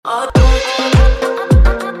Now,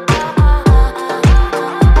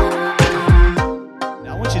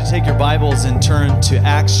 I want you to take your Bibles and turn to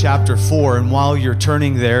Acts chapter 4. And while you're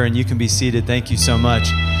turning there, and you can be seated, thank you so much.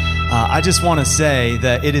 I just want to say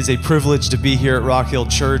that it is a privilege to be here at Rock Hill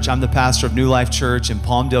Church. I'm the pastor of New Life Church in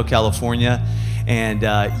Palmdale, California. And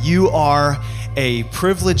you are a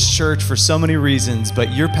privileged church for so many reasons,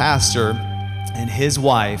 but your pastor and his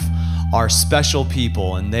wife are special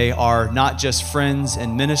people, and they are not just friends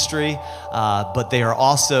in ministry, but they are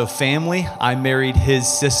also family. I married his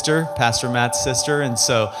sister, Pastor Matt's sister, and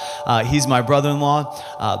so he's my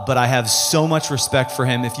brother-in-law, but I have so much respect for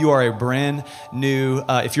him. If you're brand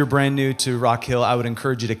new to Rock Hill, I would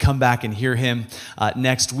encourage you to come back and hear him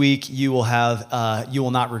next week. You will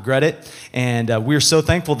not regret it, and we're so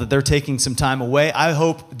thankful that they're taking some time away. I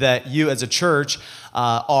hope that you as a church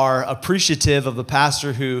are appreciative of the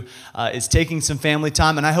pastor who is taking some family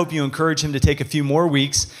time, and I hope you encourage him to take a few more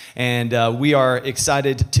weeks, and we are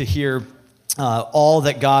excited to hear all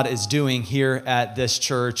that God is doing here at this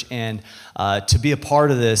church, and to be a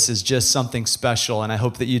part of this is just something special, and I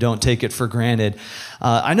hope that you don't take it for granted.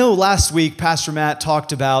 I know last week Pastor Matt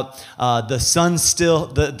talked about the stand still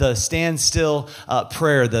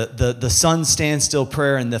prayer, the sun stand still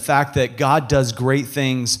prayer, and the fact that God does great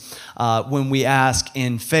things when we ask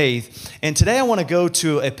in faith. And today I want to go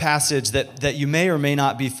to a passage that you may or may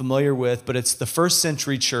not be familiar with, but it's the first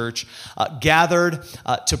century church gathered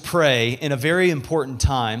to pray in a very important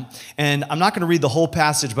time. And I'm not going to read the whole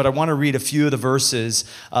passage, but I want to read a few of the verses,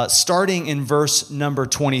 starting in verse number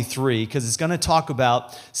 23, because it's going to talk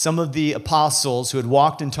about some of the apostles who had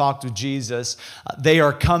walked and talked with Jesus. They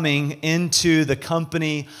are coming into the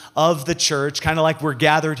company of the church, kind of like we're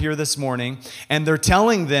gathered here this morning, and they're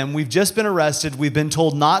telling them, we've just been arrested, we've been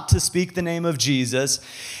told not to speak the name of Jesus,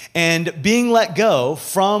 and being let go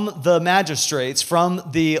from the magistrates, from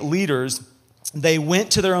the leaders, they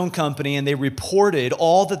went to their own company and they reported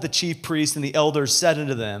all that the chief priests and the elders said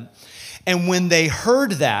unto them. And when they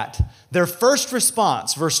heard that, their first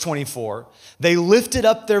response, verse 24, they lifted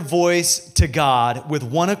up their voice to God with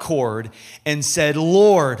one accord and said,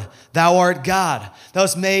 Lord, thou art God. Thou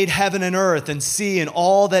hast made heaven and earth and sea and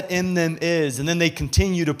all that in them is. And then they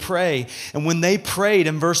continue to pray. And when they prayed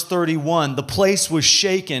in verse 31, the place was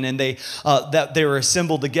shaken, and they were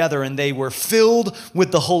assembled together, and they were filled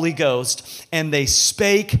with the Holy Ghost, and they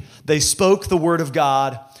spoke the word of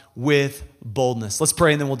God with boldness. Let's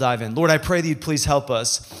pray and then we'll dive in. Lord, I pray that you'd please help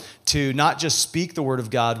us to not just speak the word of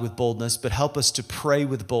God with boldness, but help us to pray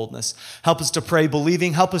with boldness. Help us to pray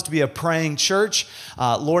believing. Help us to be a praying church.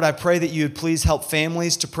 Lord, I pray that you would please help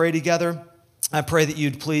families to pray together. I pray that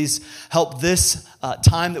you'd please help this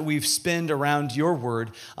time that we've spent around your word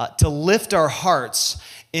to lift our hearts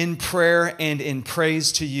in prayer and in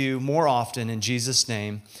praise to you more often. In Jesus'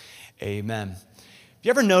 name, amen. Have you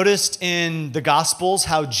ever noticed in the Gospels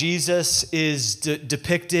how Jesus is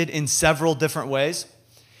depicted in several different ways?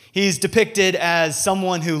 He's depicted as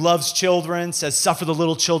someone who loves children, says, suffer the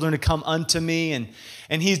little children to come unto me.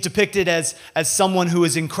 And he's depicted as someone who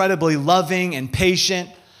is incredibly loving and patient.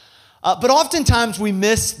 But oftentimes we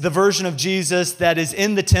miss the version of Jesus that is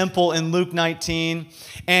in the temple in Luke 19,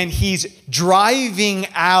 and he's driving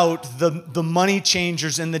out the money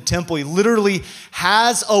changers in the temple. He literally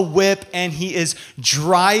has a whip and he is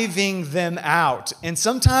driving them out. And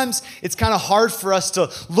sometimes it's kind of hard for us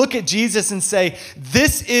to look at Jesus and say,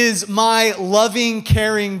 this is my loving,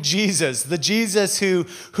 caring Jesus, the Jesus who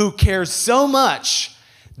cares so much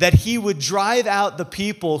that he would drive out the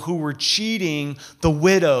people who were cheating the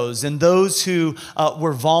widows and those who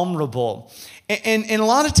were vulnerable. And a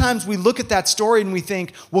lot of times we look at that story and we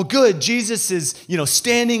think, well, good, Jesus is,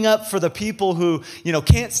 standing up for the people who,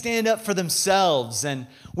 can't stand up for themselves. And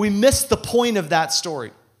we miss the point of that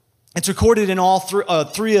story. It's recorded in all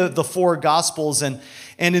three of the four Gospels. And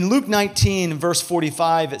in Luke 19, verse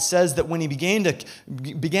 45, it says that when he began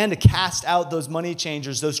to cast out those money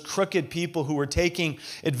changers, those crooked people who were taking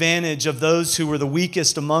advantage of those who were the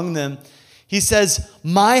weakest among them, he says,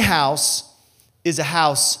 my house is a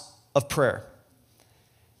house of prayer.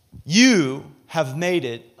 You have made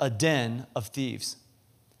it a den of thieves.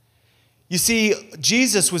 You see,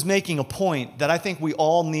 Jesus was making a point that I think we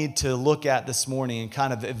all need to look at this morning and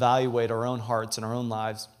kind of evaluate our own hearts and our own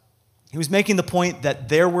lives. He was making the point that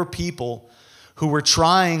there were people who were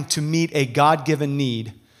trying to meet a God-given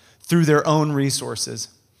need through their own resources.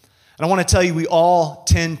 And I want to tell you, we all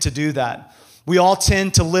tend to do that. We all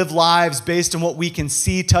tend to live lives based on what we can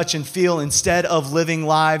see, touch, and feel instead of living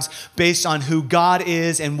lives based on who God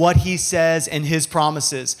is and what He says and His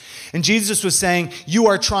promises. And Jesus was saying, you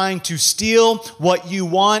are trying to steal what you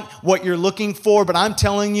want, what you're looking for, but I'm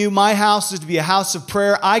telling you, my house is to be a house of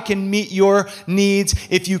prayer. I can meet your needs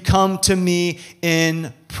if you come to me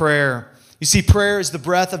in prayer. You see, prayer is the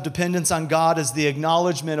breath of dependence on God, is the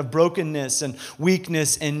acknowledgement of brokenness and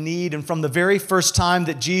weakness and need. And from the very first time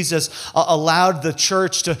that Jesus allowed the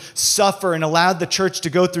church to suffer and allowed the church to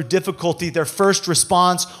go through difficulty, their first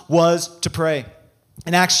response was to pray.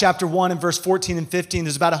 In Acts chapter 1 and verse 14 and 15,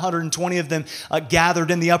 there's about 120 of them gathered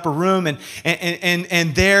in the upper room, and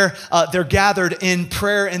they're gathered in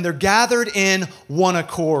prayer, and they're gathered in one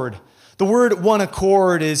accord. The word one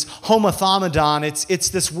accord is homothamadon. It's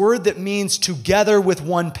this word that means together with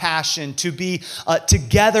one passion, to be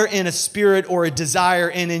together in a spirit or a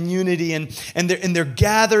desire and in unity. And they're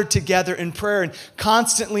gathered together in prayer. And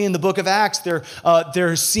constantly in the book of Acts,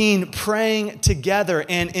 they're seen praying together.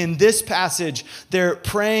 And in this passage, they're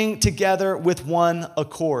praying together with one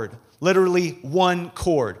accord. Literally one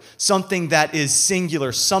cord. Something that is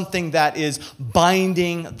singular. Something that is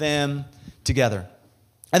binding them together.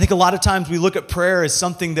 I think a lot of times we look at prayer as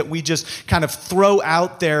something that we just kind of throw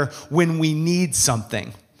out there when we need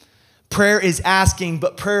something. Prayer is asking,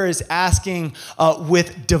 but prayer is asking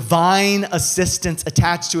with divine assistance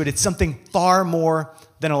attached to it. It's something far more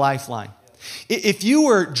than a lifeline. If you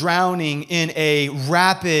were drowning in a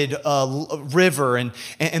rapid river and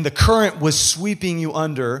the current was sweeping you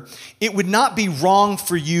under, it would not be wrong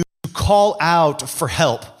for you to call out for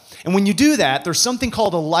help. And when you do that, there's something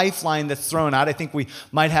called a lifeline that's thrown out. I think we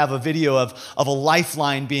might have a video of a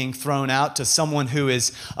lifeline being thrown out to someone who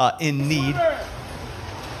is in need.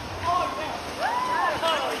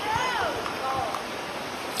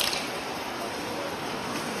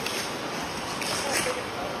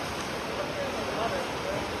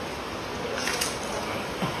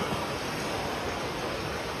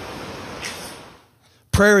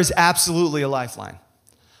 Prayer is absolutely a lifeline.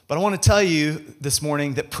 But I want to tell you this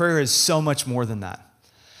morning that prayer is so much more than that.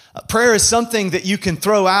 Prayer is something that you can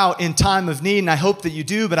throw out in time of need, and I hope that you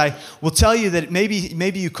do, but I will tell you that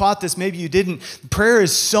maybe you caught this, maybe you didn't. Prayer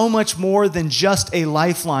is so much more than just a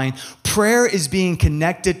lifeline. Prayer is being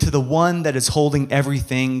connected to the one that is holding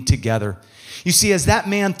everything together. You see, as that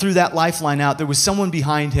man threw that lifeline out, there was someone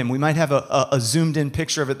behind him. We might have a zoomed-in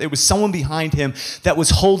picture of it. There was someone behind him that was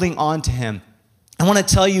holding on to him. I want to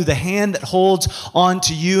tell you, the hand that holds on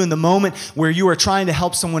to you in the moment where you are trying to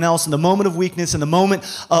help someone else, in the moment of weakness, in the moment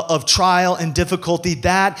of trial and difficulty,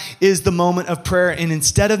 that is the moment of prayer. And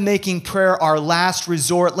instead of making prayer our last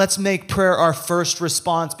resort, let's make prayer our first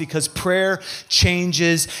response, because prayer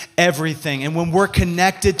changes everything. And when we're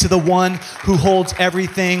connected to the one who holds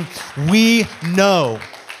everything, we know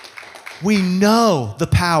the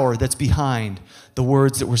power that's behind the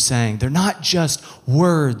words that we're saying. They're not just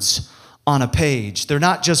words on a page. They're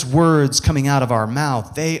not just words coming out of our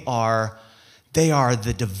mouth. They are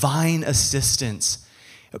the divine assistance.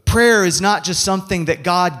 Prayer is not just something that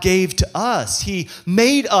God gave to us. He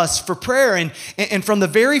made us for prayer. And from the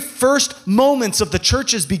very first moments of the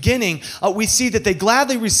church's beginning, we see that they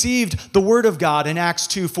gladly received the word of God in Acts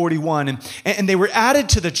 2:41. And they were added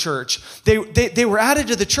to the church. They were added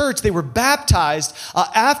to the church. They were baptized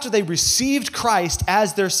after they received Christ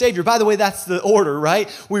as their Savior. By the way, that's the order, right?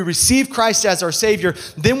 We receive Christ as our Savior,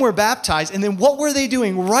 then we're baptized. And then what were they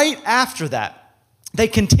doing right after that? They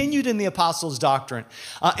continued in the apostles' doctrine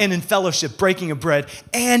and in fellowship, breaking of bread,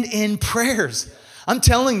 and in prayers. I'm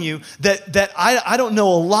telling you that I don't know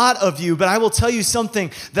a lot of you, but I will tell you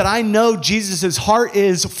something that I know Jesus' heart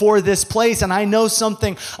is for this place, and I know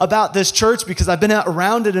something about this church because I've been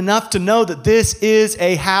around it enough to know that this is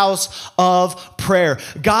a house of prayer.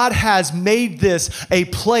 God has made this a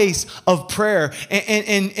place of prayer,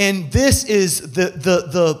 and this is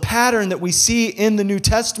the pattern that we see in the New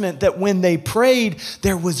Testament, that when they prayed,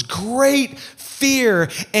 there was great fear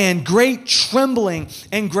and great trembling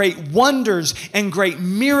and great wonders and great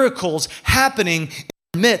miracles happening in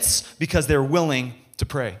their midst because they're willing to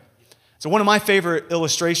pray. So one of my favorite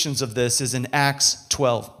illustrations of this is in Acts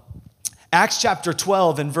 12. Acts chapter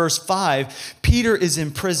 12 and verse 5, Peter is in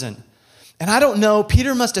prison. And I don't know,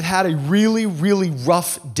 Peter must have had a really, really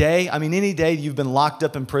rough day. I mean, any day you've been locked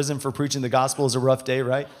up in prison for preaching the gospel is a rough day,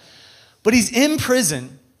 right? But he's in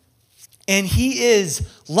prison, and he is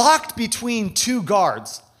locked between two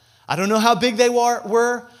guards. I don't know how big they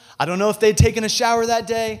were. I don't know if they'd taken a shower that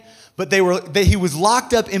day, but he was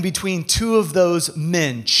locked up in between two of those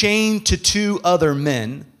men, chained to two other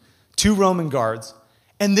men, two Roman guards.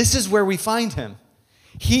 And this is where we find him.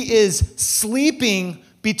 He is sleeping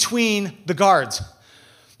between the guards.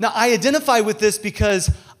 Now, I identify with this because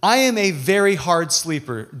I am a very hard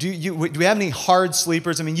sleeper. Do we have any hard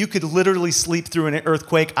sleepers? I mean, you could literally sleep through an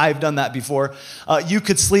earthquake. I've done that before. You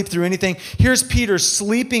could sleep through anything. Here's Peter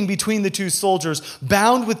sleeping between the two soldiers,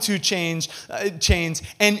 bound with two chains.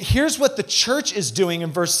 And here's what the church is doing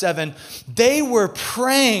in verse 7. They were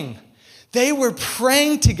praying. They were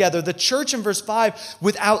praying together. The church in verse 5,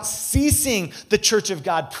 without ceasing, the church of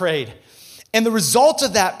God prayed. And the result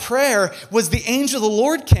of that prayer was the angel of the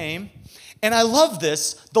Lord came. And I love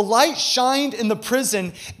this. The light shined in the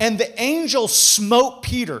prison, and the angel smote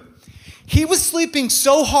Peter. He was sleeping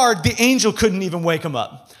so hard, the angel couldn't even wake him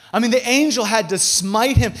up. I mean, the angel had to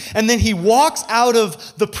smite him, and then he walks out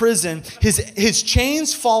of the prison, his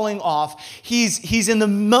chains falling off. He's in the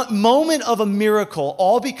moment of a miracle,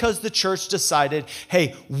 all because the church decided,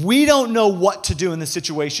 hey, we don't know what to do in this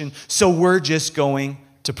situation, so we're just going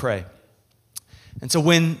to pray. And so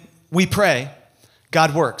when we pray,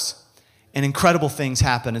 God works. And incredible things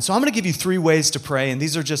happen. And so I'm going to give you 3 ways to pray, and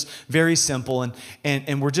these are just very simple,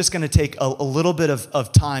 and we're just going to take a little bit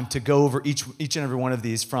of time to go over each and every one of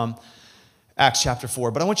these from Acts chapter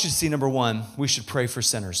 4. But I want you to see, number 1, we should pray for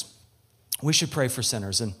sinners. We should pray for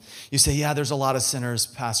sinners. And you say, yeah, there's a lot of sinners,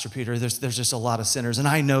 Pastor Peter. There's just a lot of sinners, and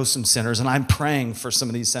I know some sinners, and I'm praying for some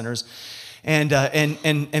of these sinners. And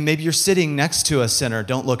maybe you're sitting next to a sinner.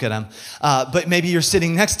 Don't look at him. But maybe you're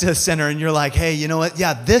sitting next to a sinner and you're like, hey, you know what?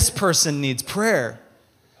 Yeah, this person needs prayer.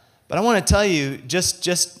 But I want to tell you,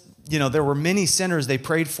 there were many sinners they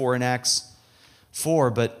prayed for in Acts 4,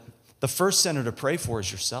 but the first sinner to pray for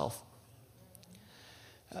is yourself.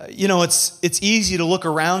 It's easy to look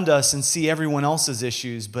around us and see everyone else's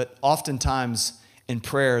issues, but oftentimes in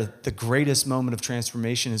prayer, the greatest moment of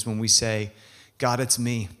transformation is when we say, God, it's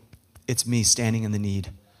me. It's me standing in the need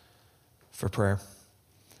for prayer.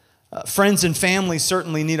 Friends and family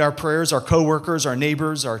certainly need our prayers. Our coworkers, our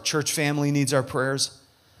neighbors, our church family needs our prayers.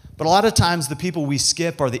 But a lot of times the people we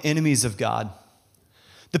skip are the enemies of God.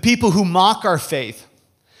 The people who mock our faith.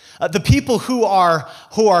 The people who are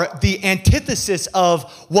the antithesis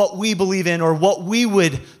of what we believe in or what we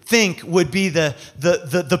would think would be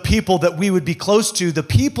the people that we would be close to. The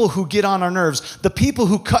people who get on our nerves. The people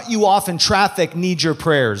who cut you off in traffic need your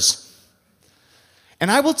prayers. And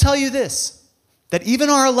I will tell you this, that even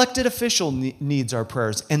our elected official needs our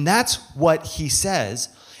prayers. And that's what he says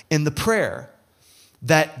in the prayer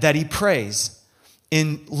that he prays.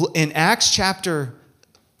 In Acts chapter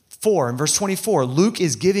 4, in verse 24, Luke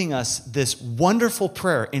is giving us this wonderful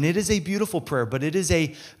prayer. And it is a beautiful prayer, but it is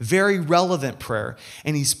a very relevant prayer.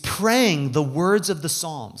 And he's praying the words of the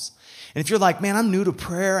Psalms. And if you're like, man, I'm new to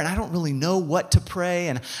prayer and I don't really know what to pray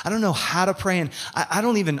and I don't know how to pray and I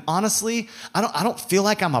don't even, honestly, I don't feel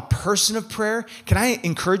like I'm a person of prayer. Can I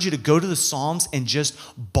encourage you to go to the Psalms and just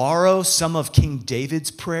borrow some of King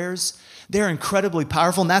David's prayers? They're incredibly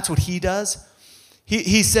powerful, and that's what he does.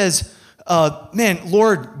 He says,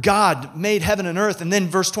 Lord God made heaven and earth. And then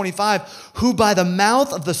verse 25, who by the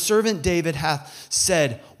mouth of the servant David hath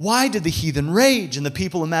said, why did the heathen rage and the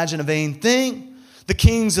people imagine a vain thing? The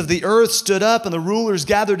kings of the earth stood up and the rulers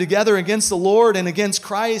gathered together against the Lord and against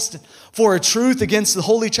Christ for a truth against the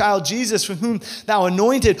holy child Jesus, from whom thou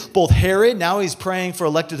anointed both Herod, now he's praying for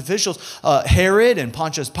elected officials, Herod and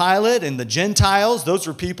Pontius Pilate and the Gentiles. Those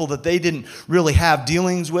were people that they didn't really have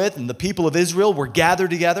dealings with, and the people of Israel were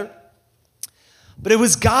gathered together. But it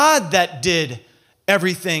was God that did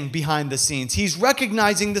everything behind the scenes. He's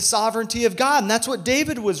recognizing the sovereignty of God, and that's what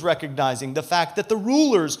David was recognizing, the fact that the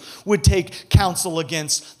rulers would take counsel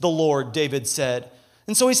against the Lord, David said.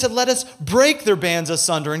 And so he said, let us break their bands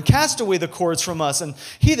asunder and cast away the cords from us, and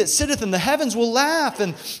he that sitteth in the heavens will laugh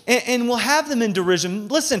and will have them in derision.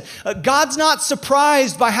 Listen, God's not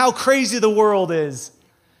surprised by how crazy the world is.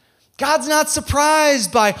 God's not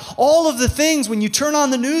surprised by all of the things when you turn on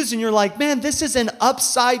the news and you're like, man, this is an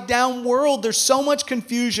upside down world. There's so much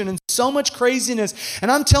confusion and so much craziness. And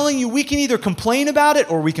I'm telling you, we can either complain about it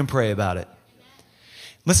or we can pray about it.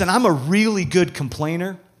 Listen, I'm a really good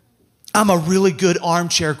complainer. I'm a really good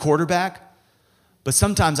armchair quarterback. But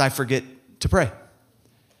sometimes I forget to pray.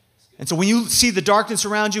 And so when you see the darkness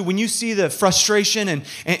around you, when you see the frustration and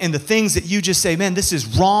the things that you just say, man, this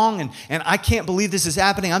is wrong and I can't believe this is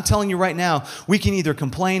happening, I'm telling you right now, we can either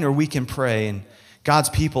complain or we can pray. And God's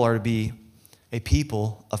people are to be a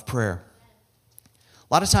people of prayer.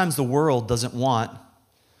 A lot of times the world doesn't want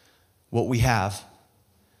what we have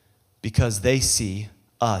because they see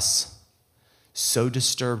us so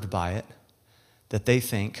disturbed by it that they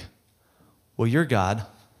think, well, your God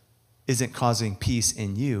isn't causing peace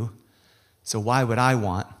in you, so why would I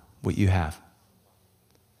want what you have?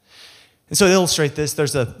 And so to illustrate this,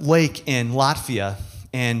 there's a lake in Latvia.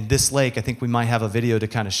 And this lake, I think we might have a video to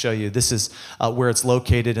kind of show you. This is where it's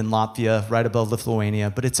located in Latvia, right above Lithuania.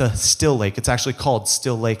 But it's a still lake. It's actually called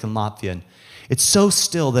Still Lake in Latvia. It's so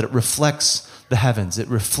still that it reflects the heavens. It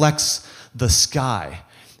reflects the sky.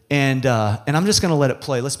 And I'm just going to let it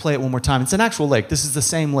play. Let's play it one more time. It's an actual lake. This is the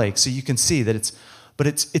same lake, so you can see that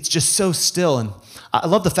it's just so still. And I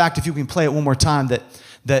love the fact, if you can play it one more time,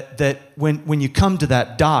 that when you come to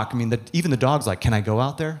that dock, I mean, even the dog's like, can I go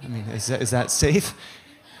out there? I mean, is that safe?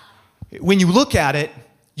 When you look at it,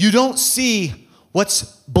 you don't see what's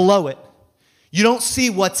below it. You don't see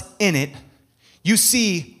what's in it. You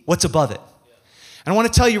see what's above it. And I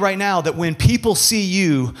want to tell you right now that when people see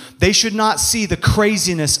you, they should not see the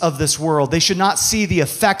craziness of this world. They should not see the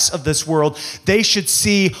effects of this world. They should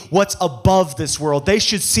see what's above this world. They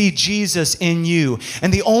should see Jesus in you.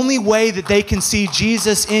 And the only way that they can see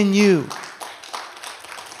Jesus in you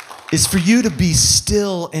is for you to be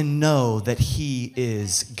still and know that He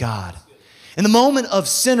is God. In the moment of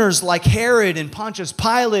sinners like Herod and Pontius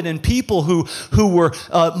Pilate and people who were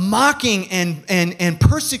mocking and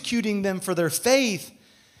persecuting them for their faith,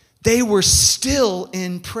 they were still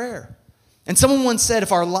in prayer. And someone once said,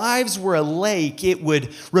 if our lives were a lake, it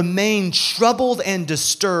would remain troubled and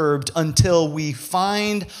disturbed until we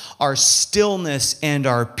find our stillness and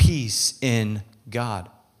our peace in God.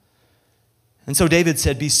 And so David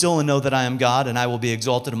said, be still and know that I am God, and I will be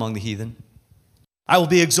exalted among the heathen. I will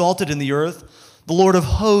be exalted in the earth. The Lord of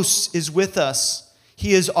hosts is with us.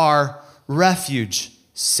 He is our refuge,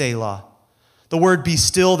 Selah. The word be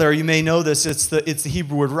still there, you may know this, it's the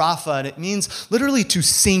Hebrew word rapha, and it means literally to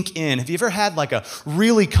sink in. Have you ever had like a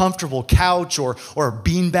really comfortable couch or a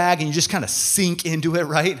beanbag and you just kind of sink into it,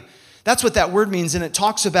 right? That's what that word means, and it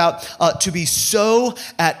talks about to be so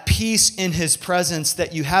at peace in His presence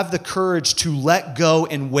that you have the courage to let go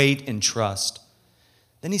and wait and trust.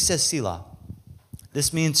 Then he says Selah.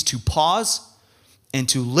 This means to pause and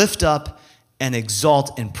to lift up and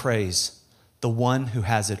exalt and praise the one who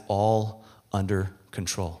has it all under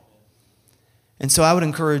control. And so I would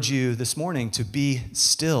encourage you this morning to be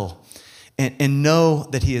still and know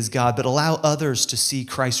that He is God, but allow others to see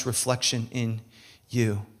Christ's reflection in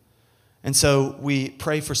you. And so we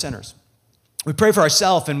pray for sinners. We pray for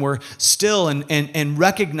ourselves, and we're still and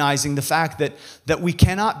recognizing the fact that we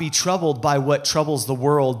cannot be troubled by what troubles the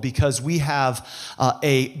world, because we have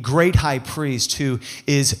a great high priest who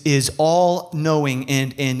is all-knowing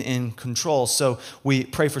and in control. So we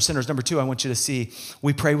pray for sinners. Number 2, I want you to see,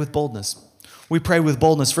 we pray with boldness. We pray with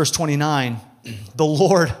boldness. Verse 29, the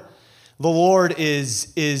Lord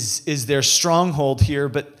is their stronghold here,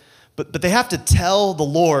 but they have to tell the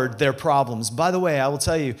Lord their problems. By the way, I will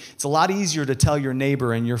tell you, it's a lot easier to tell your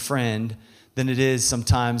neighbor and your friend than it is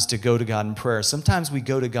sometimes to go to God in prayer. Sometimes we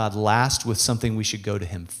go to God last with something we should go to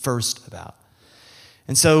Him first about.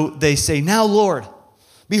 And so they say, now, Lord,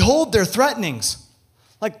 behold their threatenings.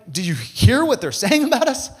 Like, do you hear what they're saying about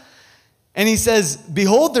us? And He says,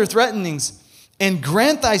 behold their threatenings, and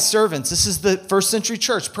grant thy servants, this is the first century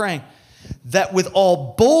church praying, that with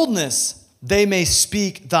all boldness they may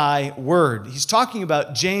speak thy word. He's talking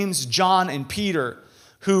about James, John, and Peter,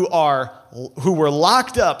 who were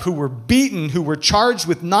locked up, who were beaten, who were charged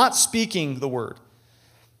with not speaking the word.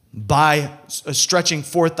 By stretching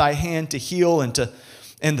forth thy hand to heal and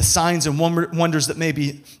the signs and wonders that may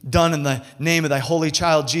be done in the name of thy holy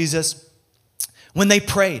child Jesus. When they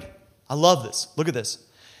prayed, I love this, look at this.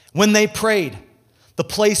 When they prayed, the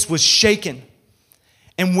place was shaken.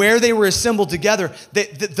 And where they were assembled together,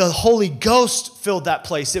 the Holy Ghost filled that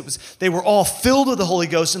place. They were all filled with the Holy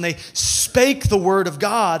Ghost, and they spake the word of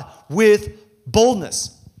God with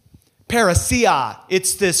boldness. Parousia,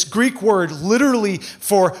 it's this Greek word literally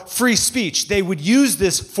for free speech. They would use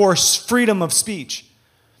this for freedom of speech.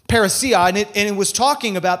 Parousia, and it was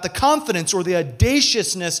talking about the confidence or the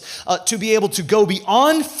audaciousness to be able to go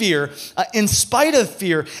beyond fear, in spite of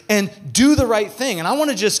fear, and do the right thing. And I want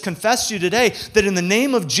to just confess to you today that in the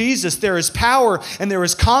name of Jesus, there is power and there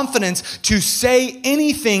is confidence to say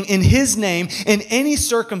anything in His name, in any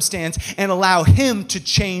circumstance, and allow Him to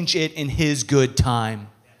change it in His good time.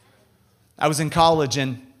 I was in college,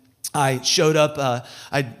 and I showed up,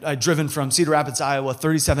 I'd driven from Cedar Rapids, Iowa,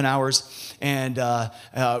 37 hours, and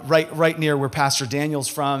right near where Pastor Daniel's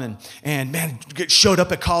from, and man, showed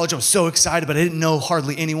up at college. I was so excited, but I didn't know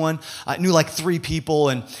hardly anyone. I knew like three people,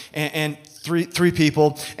 and three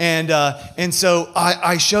people, and so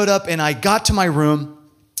I showed up, and I got to my room,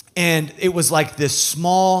 and it was like this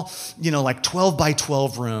small, like 12 by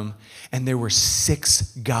 12 room, and there were 6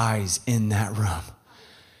 guys in that room,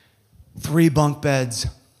 3 bunk beds,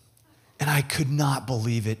 And I could not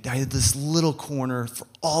believe it. I had this little corner for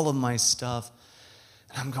all of my stuff.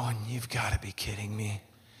 And I'm going, you've got to be kidding me.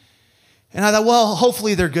 And I thought, well,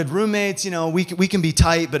 hopefully they're good roommates. We can be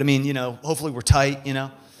tight, but I mean, hopefully we're tight,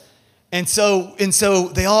 And so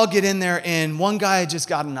they all get in there, and one guy had just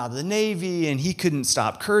gotten out of the Navy, and he couldn't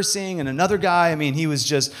stop cursing. And another guy, I mean, he was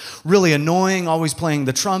just really annoying, always playing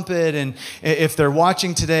the trumpet. And if they're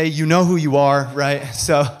watching today, you know who you are, right?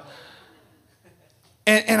 So,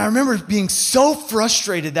 and I remember being so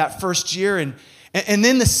frustrated that first year, and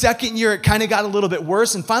then the second year, it kind of got a little bit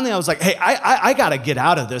worse. And finally, I was like, hey, I got to get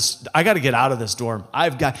out of this. I got to get out of this dorm.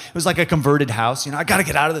 It was like a converted house. I got to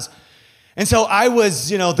get out of this. And so I was,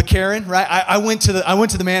 the Karen, right? I went to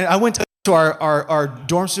the man. I went to our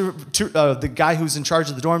dorm, the guy who's in charge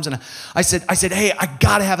of the dorms. And I said, hey, I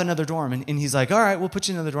got to have another dorm. And he's like, all right, we'll put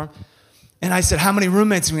you in another dorm. And I said, how many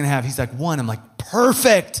roommates are we going to have? He's like, one. I'm like,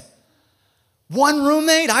 perfect. One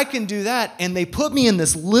roommate, I can do that. And they put me in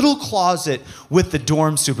this little closet with the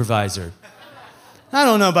dorm supervisor. I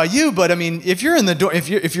don't know about you, but I mean, if you're in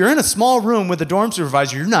a small room with a dorm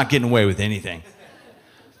supervisor, you're not getting away with anything.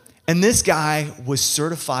 And this guy was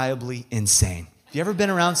certifiably insane. Have you ever been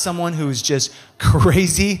around someone who is just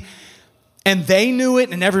crazy? And they knew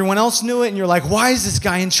it and everyone else knew it. And you're like, why is this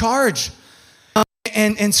guy in charge?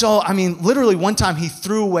 And so, I mean, literally one time he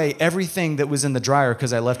threw away everything that was in the dryer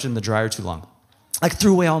because I left it in the dryer too long. Like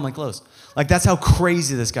threw away all my clothes. Like that's how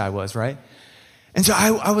crazy this guy was, right? And so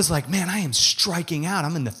I was like, man, I am striking out.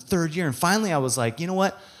 I'm in the third year. And finally I was like, you know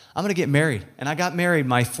what? I'm going to get married. And I got married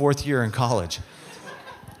my fourth year in college.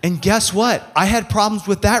 And guess what? I had problems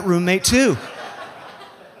with that roommate too.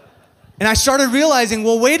 And I started realizing,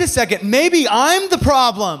 well, wait a second, maybe I'm the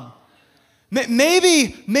problem.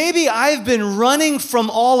 Maybe I've been running from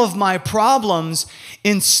all of my problems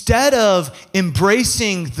instead of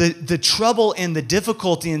embracing the trouble and the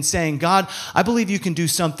difficulty and saying, God, I believe you can do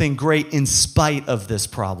something great in spite of this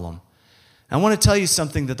problem. I want to tell you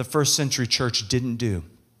something that the first century church didn't do.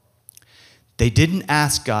 They didn't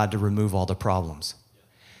ask God to remove all the problems.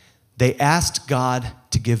 They asked God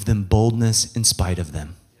to give them boldness in spite of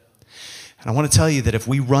them. And I want to tell you that if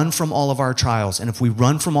we run from all of our trials, and if we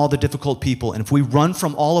run from all the difficult people, and if we run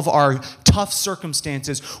from all of our tough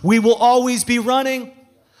circumstances, we will always be running.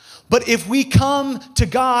 But if we come to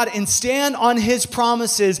God and stand on His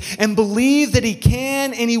promises and believe that He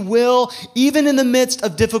can and He will, even in the midst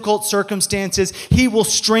of difficult circumstances, He will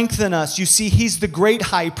strengthen us. You see, He's the great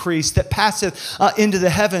high priest that passeth into the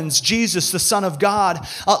heavens, Jesus, the Son of God.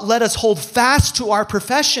 Let us hold fast to our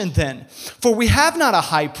profession then. For we have not a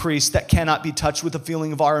high priest that cannot be touched with the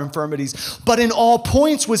feeling of our infirmities, but in all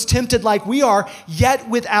points was tempted like we are, yet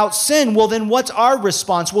without sin. Well, then what's our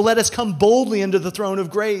response? Well, let us come boldly into the throne of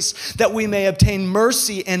grace, that we may obtain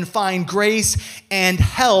mercy and find grace and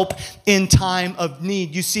help in time of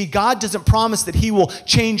need. You see, God doesn't promise that He will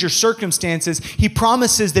change your circumstances. He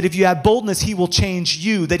promises that if you have boldness, He will change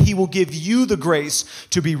you, that He will give you the grace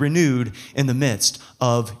to be renewed in the midst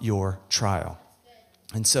of your trial.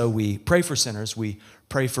 And so we pray for sinners, we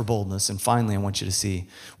pray for boldness, and finally, I want you to see,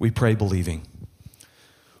 we pray believing.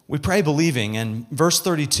 We pray believing, and verse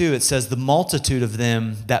 32, it says, the multitude of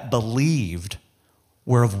them that believed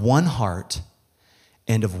were of one heart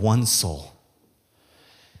and of one soul.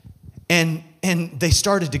 And they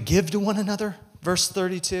started to give to one another, verse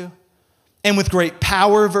 32. And with great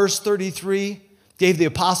power, verse 33, gave the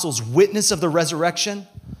apostles witness of the resurrection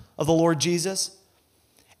of the Lord Jesus.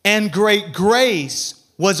 And great grace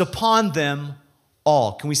was upon them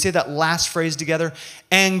all. Can we say that last phrase together?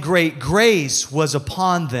 And great grace was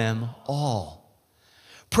upon them all.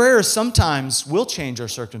 Prayer sometimes will change our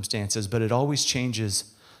circumstances, but it always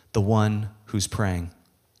changes the one who's praying.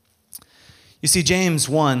 You see, James,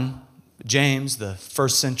 the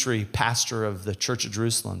first century pastor of the Church of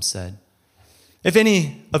Jerusalem, said, if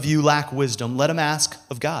any of you lack wisdom, let him ask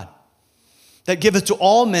of God, that giveth to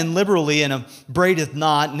all men liberally and upbraideth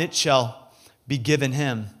not, and it shall be given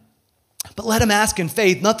him. But let him ask in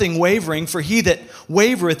faith, nothing wavering, for he that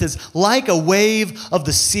wavereth is like a wave of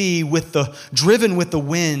the sea driven with the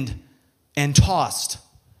wind and tossed.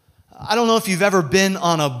 I don't know if you've ever been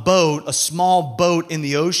on a boat, a small boat in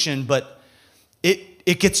the ocean, but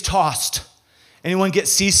it gets tossed. Anyone get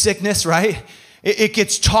seasickness, right? It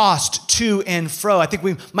gets tossed to and fro. I think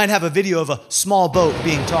we might have a video of a small boat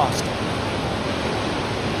being tossed.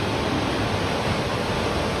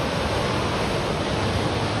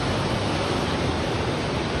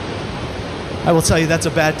 I will tell you, that's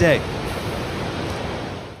a bad day.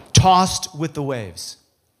 Tossed with the waves.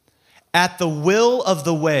 At the will of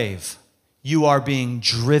the wave, you are being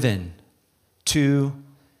driven to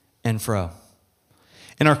and fro.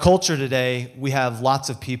 In our culture today, we have lots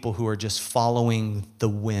of people who are just following the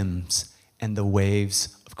whims and the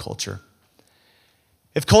waves of culture.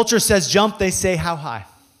 If culture says jump, they say how high.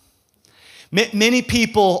 Many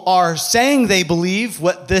people are saying they believe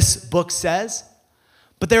what this book says,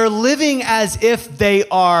 but they're living as if they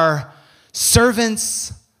are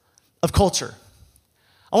servants of culture.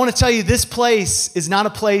 I want to tell you, this place is not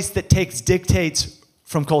a place that takes dictates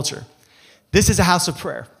from culture. This is a house of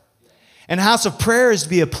prayer. And a house of prayer is to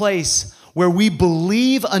be a place where we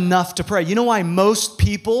believe enough to pray. You know why most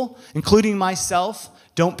people, including myself,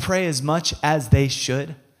 don't pray as much as they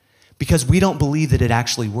should? Because we don't believe that it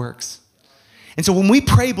actually works. And so when we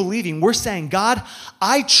pray believing, we're saying, God,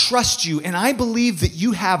 I trust you and I believe that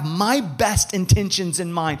you have my best intentions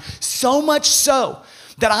in mind. So much so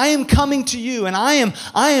that I am coming to you and I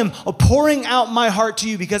am pouring out my heart to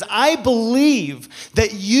you because I believe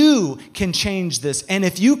that you can change this. And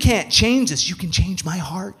if you can't change this, you can change my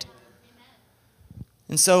heart.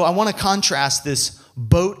 And so I want to contrast this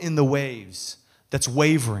boat in the waves that's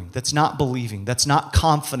wavering, that's not believing, that's not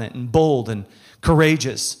confident and bold and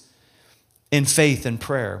courageous in faith and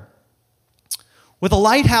prayer, with a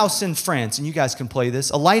lighthouse in France, and you guys can play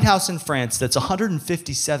this, a lighthouse in France that's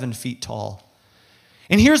 157 feet tall.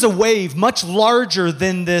 And here's a wave much larger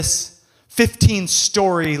than this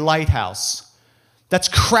 15-story lighthouse that's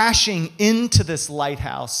crashing into this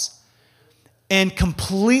lighthouse and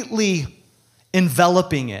completely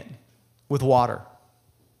enveloping it with water.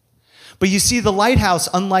 But you see, the lighthouse,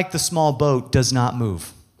 unlike the small boat, does not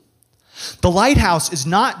move. The lighthouse is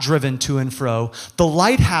not driven to and fro. The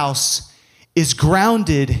lighthouse is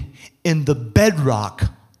grounded in the bedrock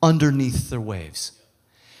underneath the waves.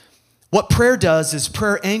 What prayer does is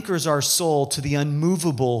prayer anchors our soul to the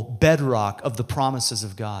unmovable bedrock of the promises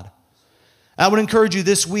of God. I would encourage you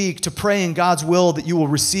this week to pray in God's will that you will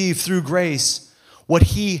receive through grace what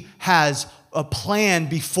He has a plan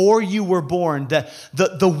before you were born,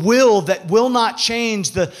 the will that will not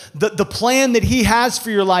change, the plan that He has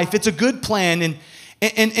for your life. It's a good plan.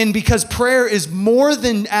 And because prayer is more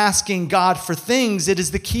than asking God for things, it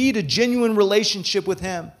is the key to genuine relationship with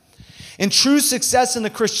Him. And true success in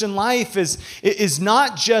the Christian life is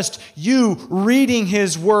not just you reading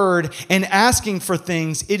His Word and asking for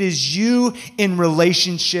things. It is you in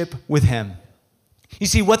relationship with Him. You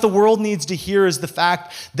see, what the world needs to hear is the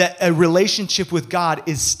fact that a relationship with God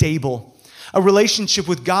is stable. A relationship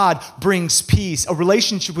with God brings peace. A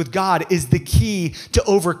relationship with God is the key to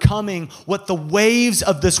overcoming what the waves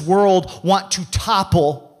of this world want to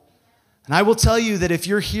topple. And I will tell you that if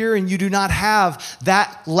you're here and you do not have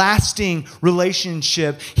that lasting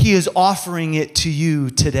relationship, He is offering it to you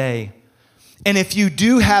today. And if you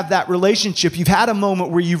do have that relationship, you've had a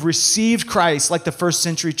moment where you've received Christ like the first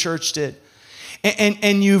century church did.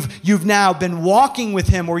 And you've now been walking with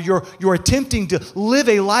Him, or you're attempting to live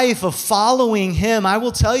a life of following Him. I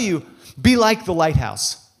will tell you, be like the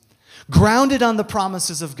lighthouse, grounded on the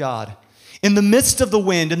promises of God. In the midst of the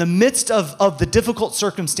wind, in the midst of the difficult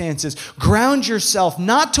circumstances, ground yourself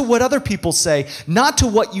not to what other people say, not to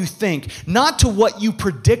what you think, not to what you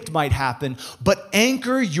predict might happen, but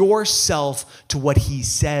anchor yourself to what He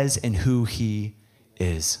says and who He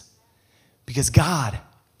is. Because God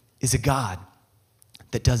is a God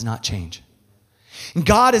that does not change. And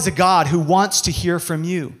God is a God who wants to hear from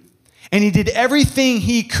you. And He did everything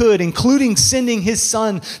He could, including sending His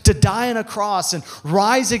Son to die on a cross and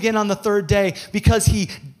rise again on the third day, because He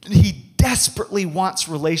desperately wants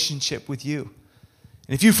relationship with you.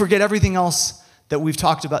 And if you forget everything else that we've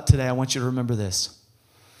talked about today, I want you to remember this: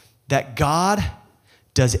 that God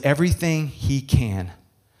does everything He can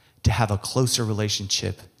to have a closer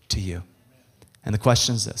relationship to you. And the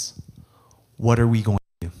question is this: what are we going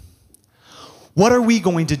to do? What are we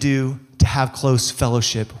going to do to have close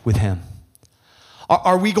fellowship with Him?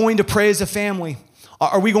 Are we going to pray as a family?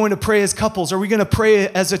 Are we going to pray as couples? Are we going to pray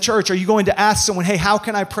as a church? Are you going to ask someone, hey, how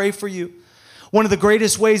can I pray for you? One of the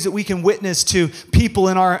greatest ways that we can witness to people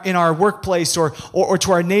in our workplace or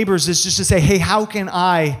to our neighbors is just to say, hey, how can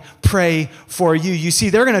I pray for you? You see,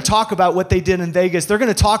 they're going to talk about what they did in Vegas. They're going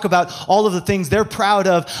to talk about all of the things they're proud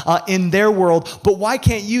of in their world. But why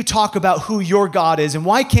can't you talk about who your God is? And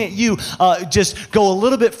why can't you just go a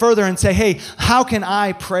little bit further and say, hey, how can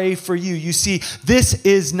I pray for you? You see, this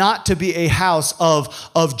is not to be a house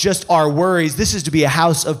of just our worries. This is to be a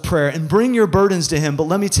house of prayer. And bring your burdens to Him. But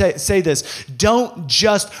let me say this. Don't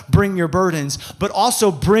just bring your burdens, but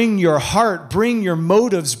also bring your heart, bring your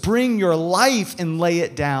motives, bring your life, and lay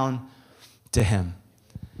it down to Him.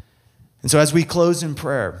 And so as we close in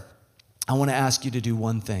prayer, I want to ask you to do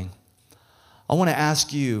one thing. I want to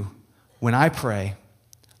ask you, when I pray,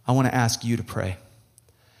 I want to ask you to pray.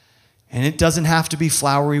 And it doesn't have to be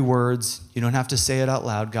flowery words. You don't have to say it out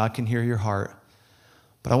loud. God can hear your heart.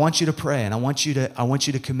 But I want you to pray, and I want you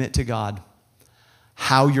to commit to God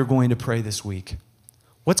how you're going to pray this week.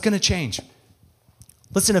 What's going to change?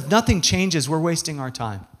 Listen, if nothing changes, we're wasting our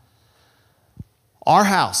time. Our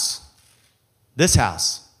house, this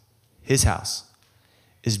house, his house,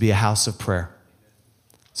 is to be a house of prayer.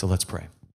 So let's pray.